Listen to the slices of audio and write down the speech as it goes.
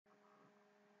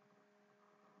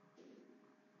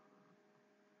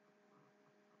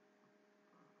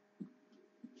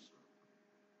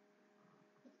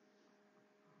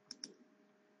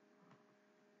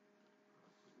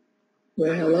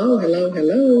Well, hello, hello,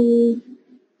 hello,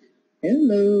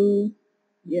 hello.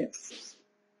 Yes.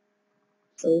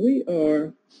 So we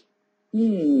are,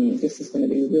 this is going to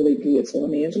be really good. So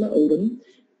I'm Angela Odom,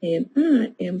 and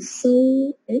I am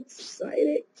so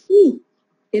excited.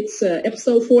 It's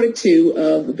episode 42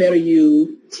 of Better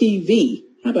You TV.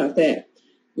 How about that?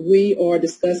 We're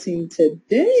discussing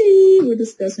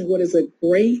what does a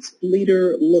great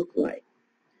leader look like.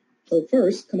 So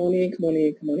first, come on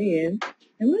in.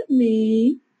 And let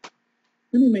me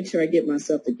make sure I get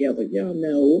myself together. Y'all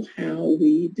know how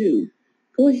we do.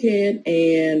 Go ahead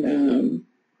and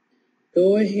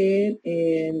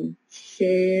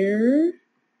share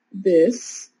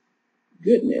this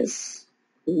goodness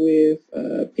with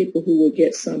people who will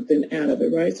get something out of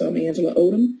it, right? So I'm Angela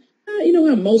Odom. You know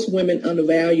how most women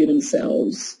undervalue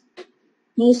themselves.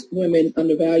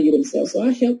 So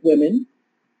I help women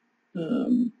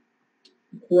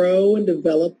grow and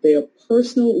develop their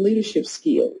personal leadership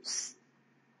skills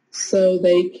so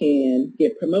they can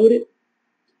get promoted,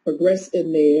 progress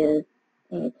in their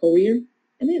career,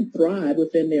 and then thrive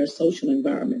within their social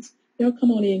environments. Y'all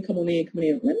come on in. Let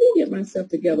me get myself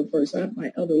together first.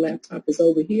 My other laptop is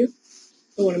over here.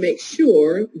 I want to make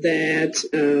sure that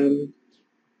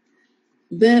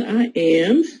I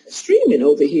am streaming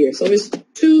over here. So it's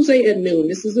Tuesday at noon.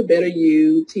 This is a Better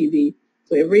You TV.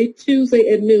 So every Tuesday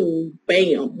at noon,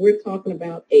 bam, we're talking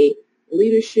about a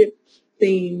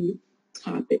leadership-themed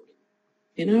topic.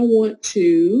 And I want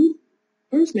to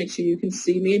first make sure you can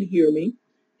see me and hear me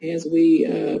as we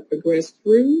progress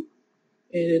through.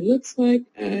 And it looks like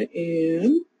I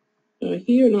am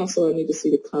here. And also I need to see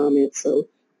the comments. So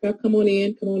come on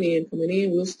in.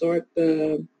 We'll start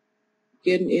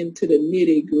getting into the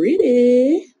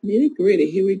nitty-gritty.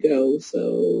 Here we go.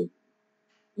 So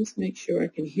let's make sure I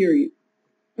can hear you.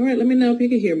 All right, let me know if you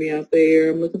can hear me out there.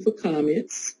 I'm looking for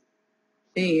comments.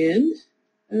 And,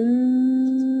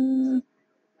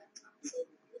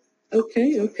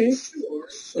 okay.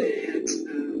 So,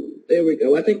 there we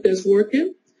go. I think that's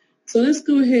working. So let's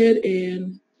go ahead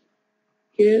and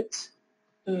get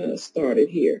started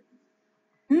here.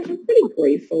 I'm pretty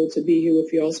grateful to be here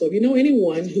with you all. So if you know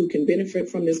anyone who can benefit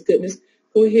from this goodness,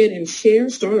 go ahead and share,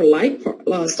 start a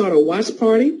watch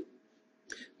party.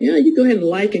 Yeah, you go ahead and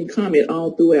like and comment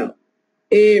all throughout.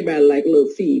 Everybody like a little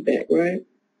feedback, right?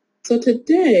 So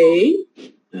today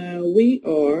we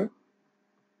are,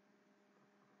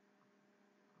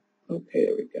 okay,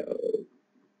 there we go.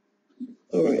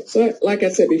 All right, so like I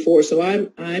said before, so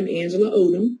I'm Angela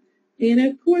Odom, and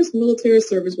of course military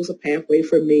service was a pathway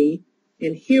for me,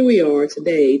 and here we are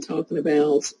today talking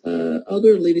about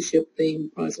other leadership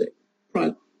themed products.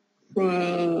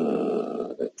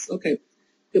 Okay.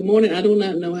 Good morning. I do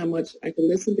not know how much I can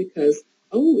listen because,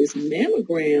 it's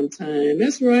mammogram time.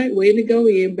 That's right. Way to go,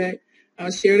 Ian. Back.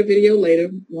 I'll share the video later.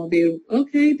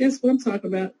 Okay, that's what I'm talking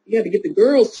about. You got to get the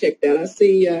girls checked out. I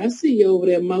see you over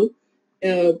there, Mo,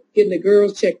 getting the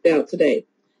girls checked out today.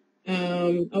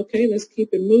 Okay, let's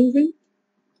keep it moving.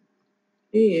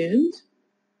 And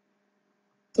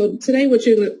so today what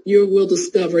you will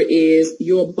discover is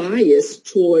your bias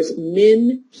towards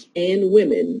men and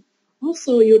women.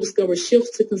 Also, you'll discover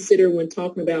shifts to consider when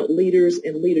talking about leaders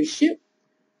and leadership.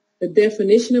 The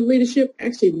definition of leadership,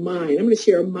 actually mine. I'm going to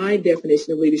share my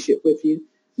definition of leadership with you.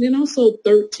 And then also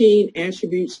 13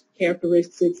 attributes,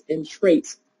 characteristics, and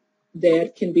traits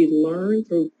that can be learned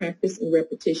through practice and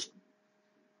repetition.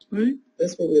 All right?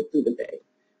 That's what we'll do today.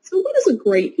 So what does a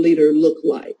great leader look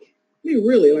like? I mean,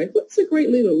 really, what's a great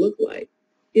leader look like?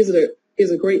 Is a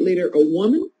great leader a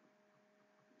woman?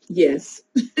 Yes.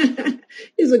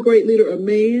 Is a great leader a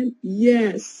man?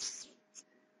 Yes.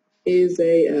 Is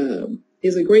a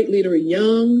great leader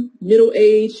young,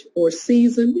 middle-aged, or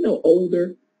seasoned,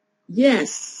 older?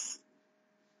 Yes.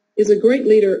 Is a great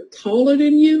leader taller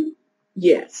than you?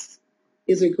 Yes.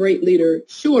 Is a great leader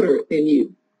shorter than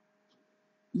you?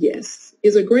 Yes.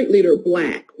 Is a great leader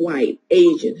black, white,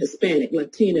 Asian, Hispanic,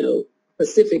 Latino,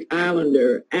 Pacific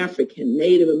Islander, African,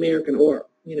 Native American, or,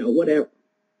 whatever?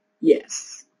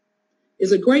 Yes.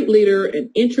 Is a great leader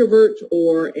an introvert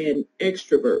or an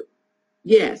extrovert?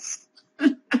 Yes.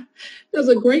 Does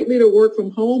a great leader work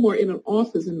from home or in an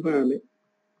office environment?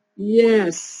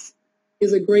 Yes.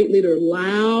 Is a great leader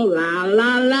loud,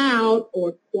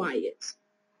 or quiet?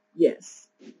 Yes.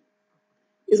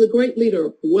 Is a great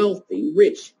leader wealthy,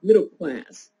 rich, middle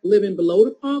class, living below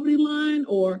the poverty line,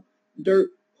 or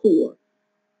dirt poor?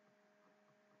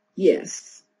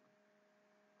 Yes.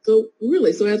 So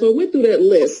as I went through that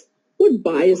list, what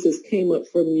biases came up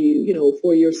from you,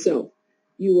 for yourself?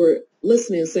 You were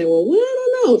listening and saying, well, I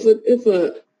don't know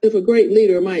if a great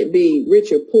leader might be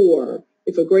rich or poor,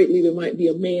 if a great leader might be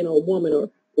a man or a woman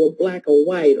or black or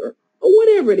white or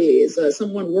whatever it is,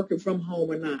 someone working from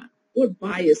home or not. What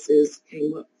biases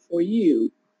came up for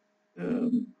you?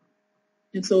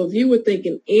 And so if you were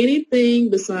thinking anything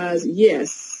besides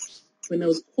yes, when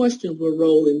those questions were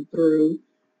rolling through,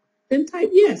 then type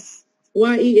yes,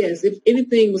 Y-E-S. If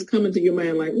anything was coming to your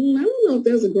mind like, I don't know if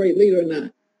that's a great leader or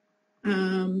not.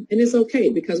 And it's okay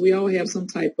because we all have some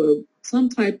type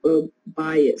of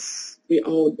bias. We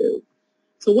all do.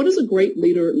 So what does a great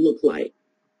leader look like?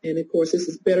 And of course, this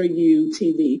is Better You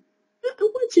TV. I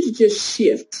want you to just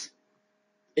shift.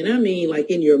 And I mean like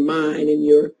in your mind, in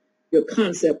your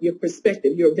concept, your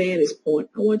perspective, your vantage point.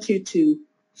 I want you to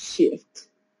shift,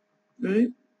 right?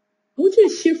 I want you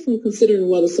to shift from considering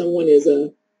whether someone is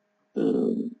a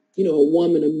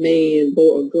woman, a man,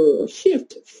 boy, or girl.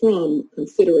 Shift from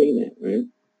considering that, right?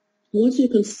 I want you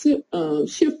to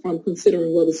shift from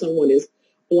considering whether someone is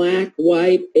black,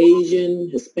 white, Asian,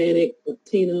 Hispanic,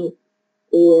 Latino,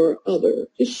 or other.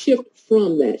 Just shift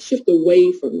from that. Shift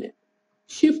away from that.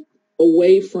 Shift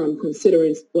away from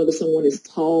considering whether someone is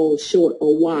tall, short,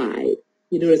 or wide.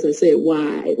 You notice I said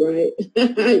wide, right?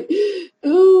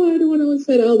 Oh, I don't want to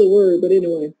say the other word, but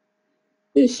anyway.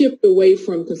 Then shift away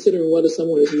from considering whether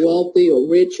someone is wealthy or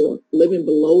rich or living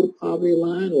below the poverty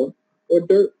line or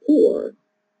dirt poor.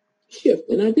 Shift.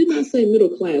 And I did not say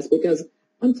middle class because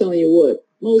I'm telling you what,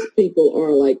 most people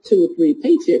are like 2 or 3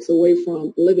 paychecks away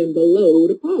from living below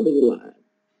the poverty line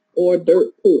or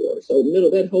dirt poor. So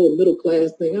that whole middle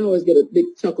class thing, I always get a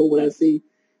big chuckle when I see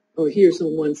or hear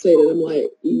someone say that. I'm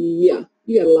like, yeah,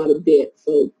 you got a lot of debt,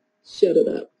 so shut it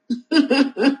up.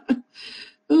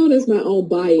 Oh, that's my own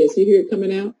bias. You hear it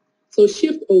coming out? So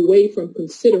shift away from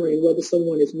considering whether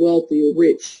someone is wealthy or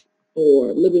rich or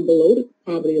living below the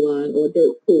poverty line or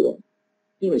dirt poor.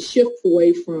 You want to shift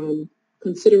away from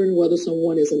considering whether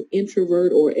someone is an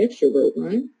introvert or extrovert,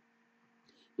 right?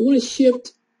 You want to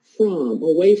shift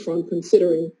away from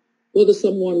considering whether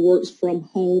someone works from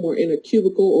home or in a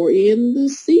cubicle or in the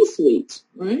C-suite,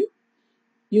 right?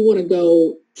 You want to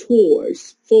go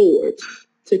forward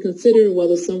to considering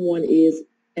whether someone is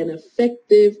an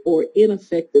effective or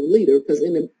ineffective leader, because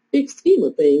in the big scheme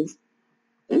of things,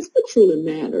 that's what truly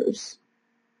matters.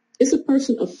 Is a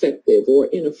person effective or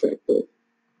ineffective?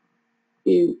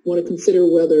 You want to consider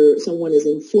whether someone is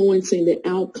influencing the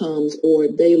outcomes or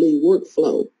daily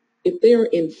workflow. If they are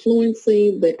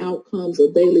influencing the outcomes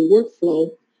of daily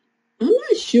workflow, I'm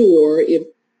not sure if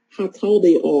how tall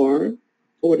they are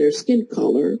or their skin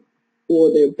color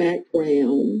or their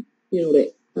background,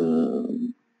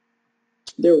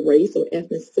 their race or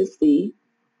ethnicity.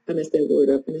 I messed that word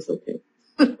up and it's okay.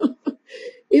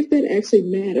 If that actually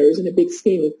matters in the big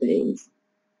scheme of things.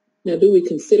 Now, do we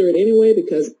consider it anyway?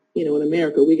 Because, in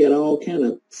America, we got all kind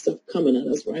of stuff coming at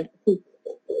us, right?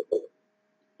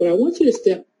 But I want you to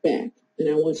step back and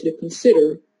I want you to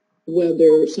consider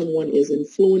whether someone is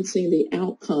influencing the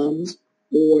outcomes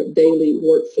or daily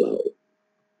workflow.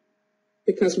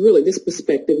 Because really, this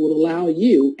perspective will allow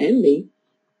you and me,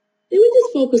 and we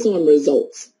just focus on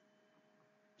results,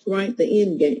 right? The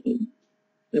end game.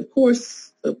 And of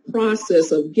course, the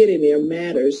process of getting there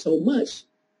matters so much,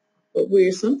 but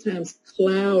we're sometimes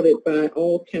clouded by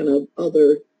all kind of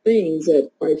other things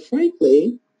that, quite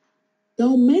frankly,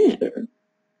 don't matter.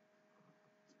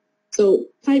 So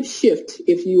type shift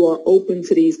if you are open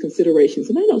to these considerations.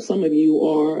 And I know some of you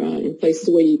are in places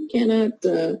where you cannot,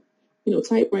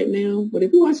 type right now. But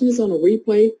if you're watching this on a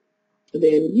replay,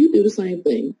 then you do the same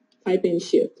thing. Type in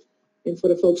shift. And for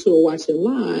the folks who are watching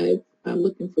live, I'm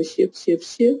looking for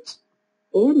shift.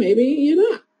 Or maybe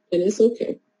you're not, and it's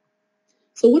okay.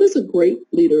 So what does a great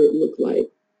leader look like?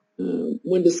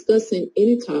 When discussing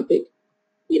any topic,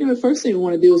 the first thing we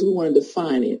want to do is we want to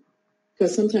define it.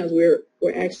 Because sometimes we're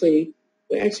actually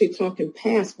talking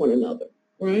past one another,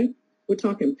 right? We're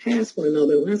talking past one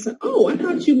another. And I said, I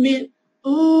thought you meant,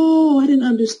 I didn't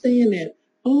understand that.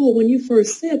 When you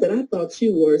first said that, I thought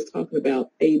you were talking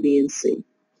about A, B, and C.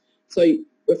 So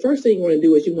the first thing you want to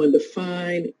do is you want to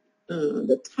define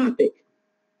the topic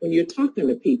when you're talking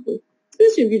to people.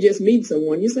 Especially if you just meet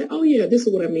someone, you say, yeah, this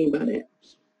is what I mean by that.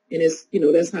 And it's,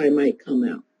 that's how it might come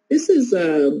out. This is,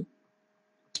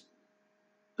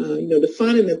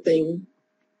 defining the thing.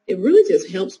 It really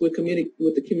just helps with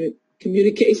the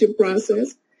communication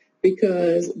process,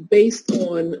 because based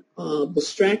on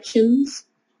distractions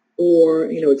or,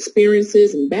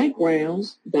 experiences and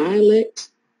backgrounds, dialect,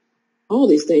 all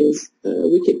these things,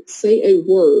 we could say a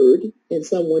word and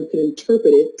someone could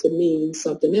interpret it to mean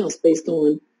something else based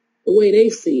on the way they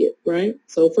see it, right?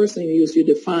 So first thing you do is you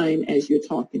define as you're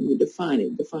talking. You define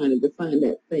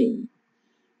that thing.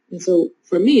 And so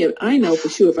for me, I know for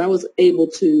sure if I was able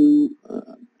to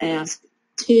ask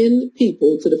 10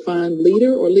 people to define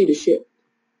leader or leadership,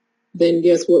 then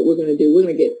guess what we're going to do? We're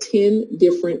going to get 10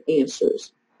 different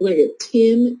answers. We're going to get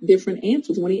 10 different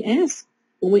answers when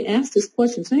we ask this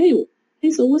question. Say,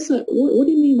 hey, so what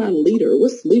do you mean by leader?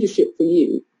 What's leadership for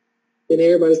you? Then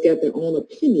everybody's got their own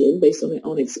opinion based on their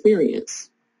own experience,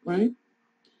 right?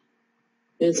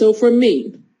 And so for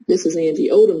me, this is Angie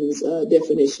Odom's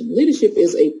definition. Leadership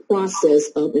is a process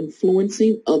of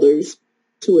influencing others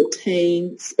to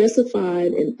attain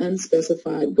specified and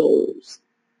unspecified goals.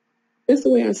 That's the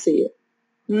way I see it,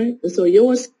 right? And so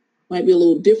yours might be a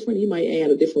little different. You might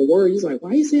add a different word. You're like,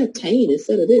 why you say attain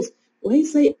instead of this? Why you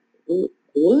say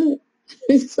what?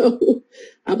 So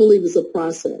I believe it's a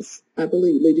process. I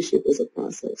believe leadership is a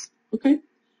process. Okay.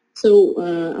 So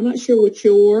I'm not sure what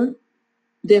your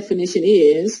definition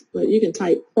is, but you can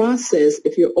type process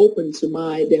if you're open to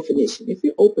my definition. If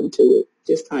you're open to it,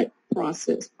 just type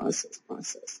process.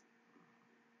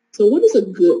 So what does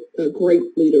a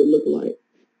great leader look like?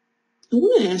 I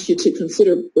want to ask you to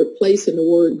consider replacing the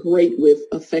word great with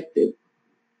effective.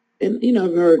 And,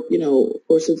 I've heard, of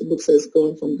course, the book says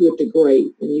going from good to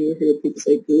great, and you hear people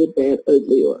say good, bad,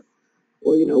 ugly, or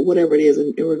whatever it is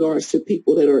in regards to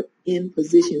people that are in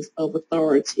positions of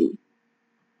authority.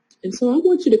 And so I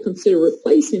want you to consider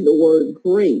replacing the word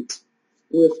great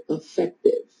with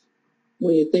effective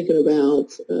when you're thinking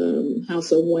about how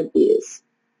someone is,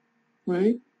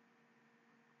 right?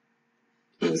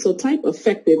 So type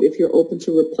effective if you're open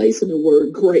to replacing the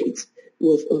word great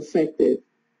with effective.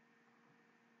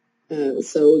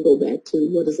 So we go back to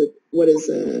what does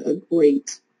a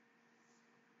great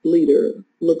leader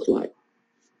look like?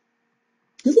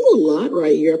 There's a little lot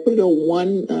right here. I put it on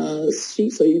one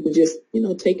sheet so you can just,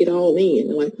 take it all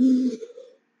in. Like,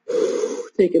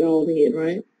 take it all in,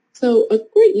 right? So a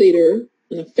great leader,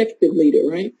 an effective leader,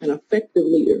 right? An effective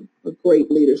leader, a great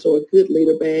leader. So a good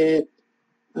leader, bad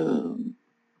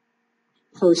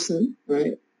person,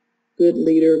 right? Good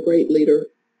leader, great leader.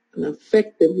 An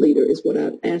effective leader is what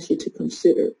I'd ask you to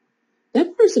consider.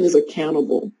 That person is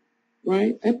accountable,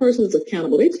 right? That person is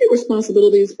accountable. They take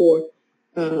responsibilities for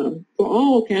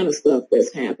all kind of stuff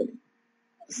that's happening,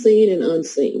 seen and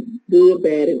unseen, good,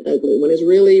 bad, and ugly. When it's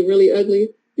really, really ugly,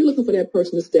 you're looking for that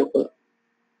person to step up,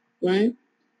 right?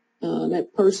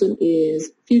 That person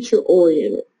is future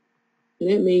oriented, and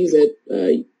that means that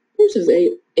person is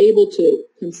able to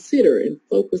consider and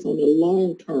focus on the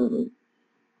long term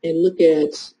and look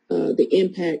at the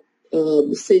impact of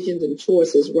decisions and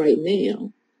choices right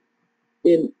now.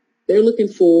 Then they're looking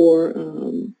for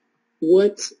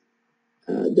what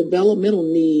developmental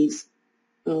needs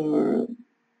are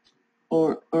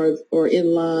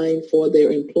in line for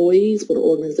their employees, for the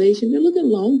organization. They're looking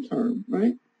long term,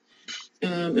 right?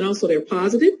 And also they're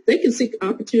positive. They can seek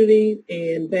opportunity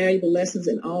and valuable lessons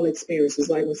in all experiences.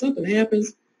 Like when something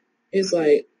happens, it's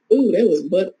like, ooh, that was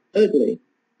but ugly.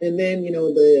 And then,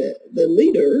 the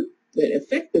leader, the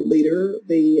effective leader,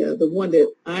 the one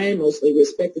that I mostly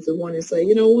respect is the one that say,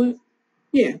 you know what?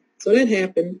 Yeah, so that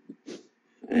happened.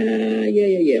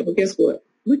 Yeah. But guess what?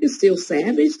 We can still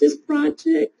salvage this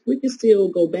project. We can still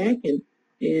go back and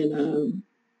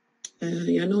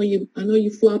I know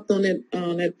you flopped on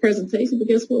that presentation, but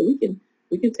guess what? We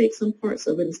can take some parts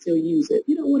of it and still use it.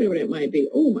 Whatever that might be.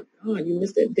 Oh my God, you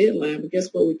missed that deadline, but guess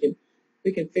what?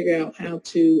 We can figure out how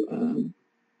to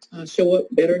show up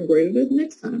better and greater the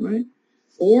next time, right?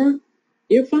 Or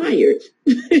you're fired.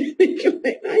 You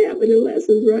might not have any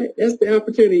lessons, right? That's the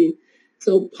opportunity.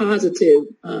 So positive,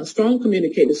 strong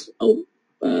communicators.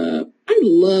 I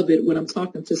love it when I'm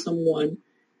talking to someone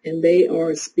and they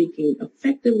are speaking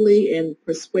effectively and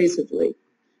persuasively.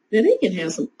 Now they can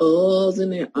have some uhs in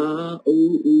there,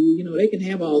 ooh, they can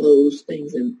have all those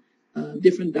things in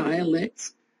different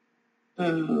dialects.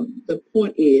 The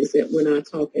point is that we're not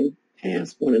talking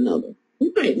past one another.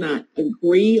 We might not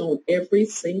agree on every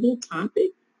single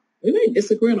topic. We might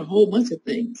disagree on a whole bunch of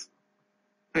things.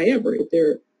 However, if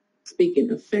they're speaking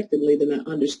effectively, then I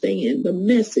understand the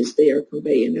message they are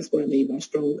conveying. That's what I mean by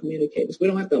strong communicators. We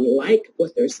don't have to like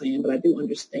what they're saying, but I do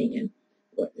understand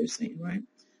what they're saying, right?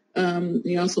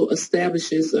 He also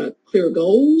establishes clear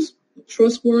goals,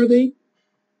 trustworthy,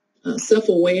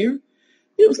 self-aware.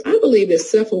 I believe that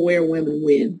self-aware women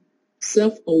win.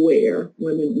 Self-aware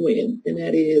women win, and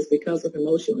that is because of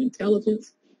emotional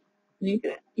intelligence.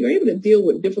 You're able to deal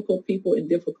with difficult people and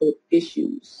difficult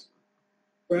issues,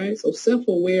 right? So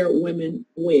self-aware women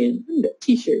win. I need a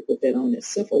T-shirt with that on it.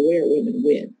 Self-aware women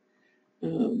win.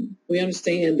 We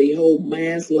understand the whole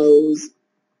Maslow's,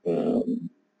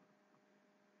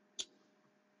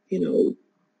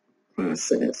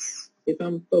 process, if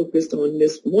I'm focused on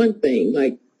this one thing,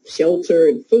 like shelter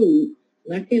and food,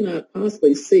 and I cannot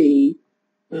possibly see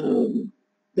the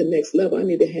next level, I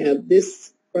need to have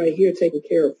this right here taken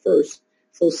care of first.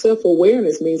 So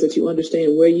self-awareness means that you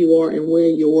understand where you are and where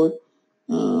your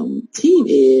team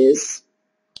is,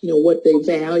 what they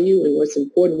value and what's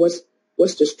important,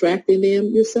 what's distracting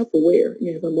them. You're self-aware.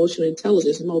 You have emotional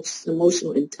intelligence.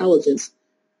 Emotional intelligence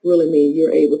really means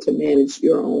you're able to manage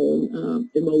your own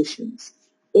emotions,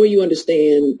 or you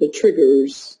understand the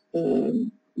triggers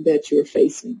that you're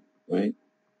facing, right?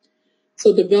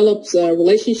 So develops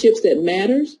relationships that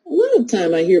matters. A lot of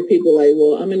time I hear people like,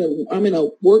 well, I'm in a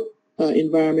work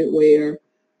environment where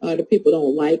the people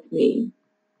don't like me.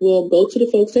 Well, go to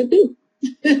the folks that do,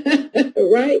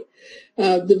 right?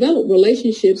 Develop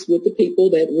relationships with the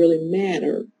people that really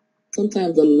matter.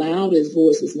 Sometimes the loudest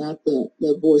voice is not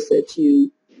the voice that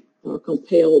you are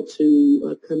compelled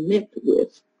to connect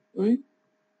with, right?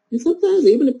 And sometimes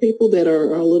even the people that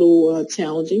are a little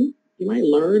challenging, you might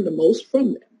learn the most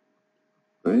from them,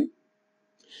 right?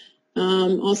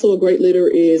 Also, a great leader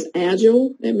is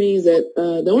agile. That means that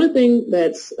the only thing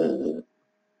that's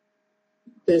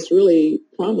really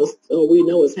promised or we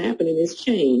know is happening is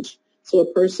change. So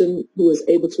a person who is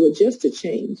able to adjust to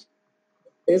change.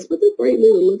 That's what the great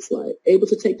leader looks like. Able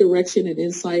to take direction and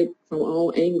insight from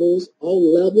all angles,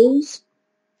 all levels,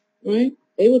 right?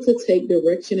 Able to take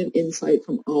direction and insight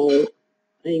from all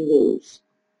angles.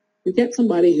 You get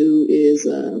somebody who is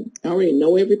already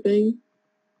know everything.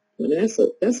 Well,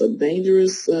 that's a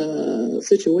dangerous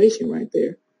situation right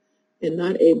there, and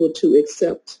not able to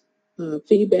accept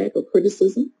feedback or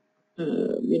criticism.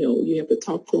 You have to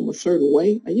talk to them a certain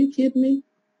way. Are you kidding me?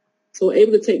 So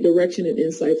able to take direction and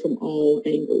insight from all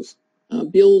angles.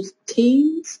 Builds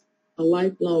teams, a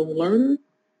lifelong learner,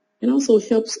 and also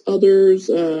helps others,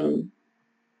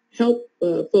 help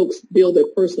folks build their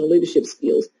personal leadership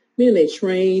skills, meaning they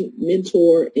train,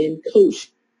 mentor, and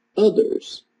coach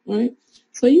others, right?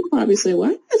 So you probably say, well,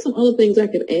 I got some other things I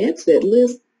could add to that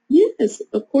list. Yes,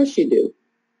 of course you do.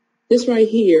 This right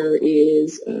here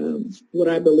is what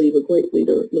I believe a great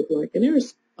leader look like. And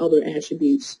there's other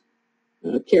attributes,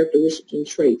 characteristics, and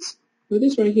traits. But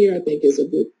this right here, I think, is a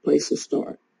good place to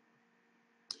start.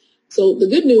 So the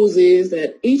good news is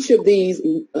that each of these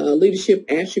leadership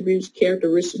attributes,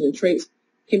 characteristics, and traits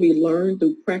can be learned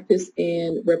through practice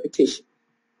and repetition,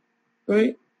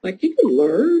 right? Like you can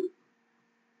learn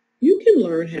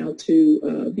how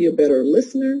to be a better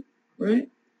listener, right?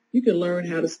 You can learn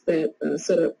how to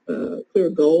set up clear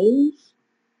goals.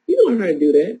 You can learn how to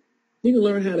do that. You can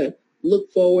learn how to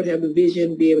look forward, have a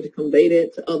vision, be able to convey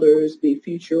that to others, be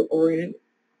future-oriented.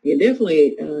 You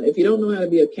definitely, if you don't know how to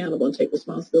be accountable and take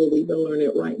responsibility, you better learn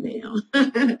it right now.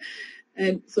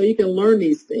 And so you can learn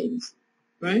these things,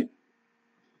 right?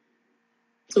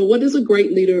 So what does a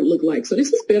great leader look like? So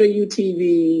this is Better You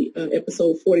TV,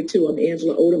 episode 42. I'm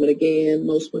Angela Odom, and again,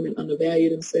 most women undervalue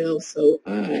themselves. So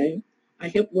I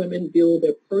help women build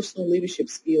their personal leadership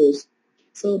skills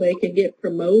so they can get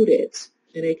promoted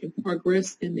and they can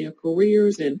progress in their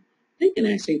careers and they can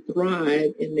actually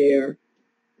thrive in their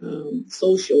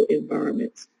social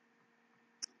environments.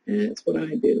 And that's what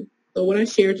I do. So what I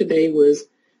shared today was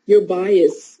your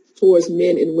bias towards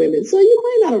men and women. So you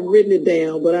might not have written it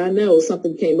down, but I know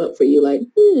something came up for you like, I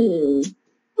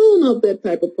don't know if that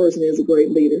type of person is a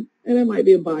great leader. And that might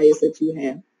be a bias that you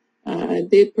have. I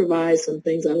did provide some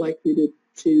things I'd like you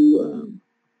to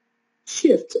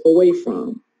shift away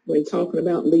from when talking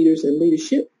about leaders and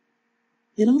leadership.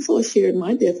 And also I shared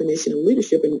my definition of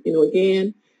leadership. And,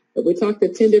 again, if we talk to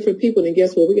 10 different people, then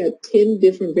guess what? We got 10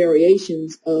 different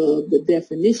variations of the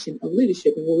definition of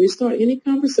leadership. And when we start any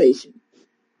conversation,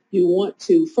 you want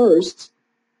to first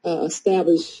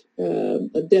establish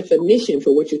a definition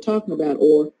for what you're talking about,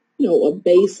 or, a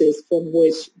basis from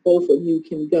which both of you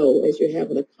can go as you're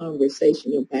having a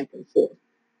conversation back and forth.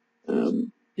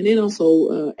 And then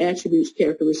also attributes,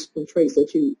 characteristics, and traits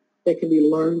that can be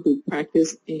learned through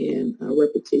practice and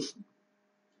repetition.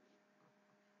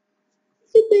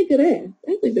 What do you think of that?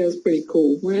 I think that was pretty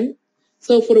cool, right?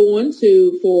 So for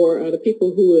the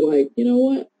people who are like, you know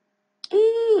what?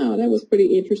 That was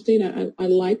pretty interesting. I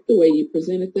like the way you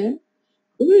presented that.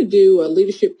 We're going to do a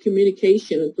leadership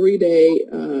communication, a 3-day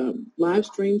live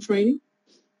stream training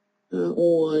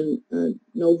on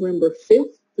November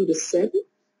 5th through the 7th.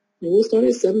 And we'll start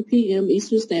at 7 p.m.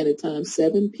 Eastern Standard Time,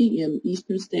 7 p.m.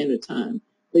 Eastern Standard Time.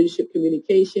 Leadership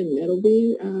communication, that'll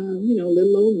be, a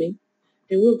little old me.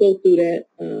 And we'll go through that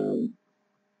and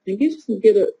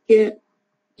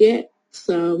get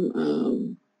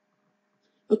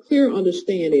a clear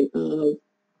understanding of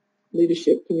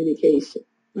leadership communication.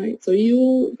 right? So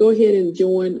you'll go ahead and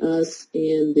join us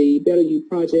in the Better You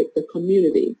Project, the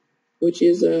community, which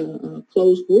is a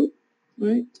closed group,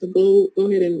 right? So go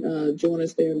ahead and join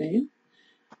us there now.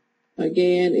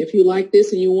 Again, if you like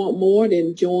this and you want more,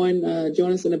 then join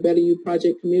us in the Better You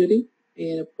Project community.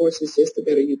 And of course, it's just the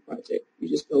Better You Project. You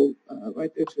just go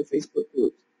right there to the Facebook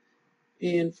group.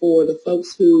 And for the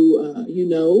folks who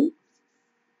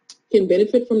can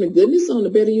benefit from the goodness on the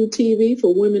Better You TV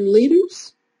for women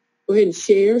leaders, go ahead and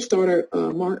share, start a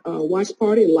watch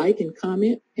party, like and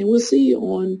comment. And we'll see you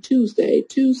on Tuesday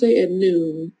at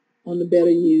noon on the Better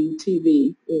You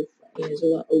TV with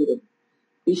Angela Odom.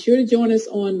 Be sure to join us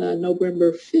on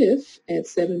November 5th at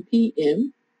 7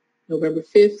 p.m., November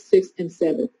 5th, 6th, and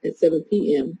 7th at 7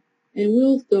 p.m., and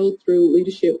we'll go through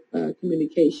leadership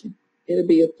communication. It'll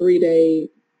be a 3-day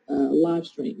live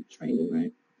stream training,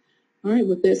 right? All right,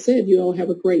 with that said, you all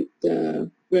have a great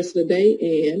rest of the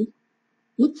day, and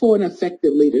look for an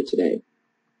effective leader today.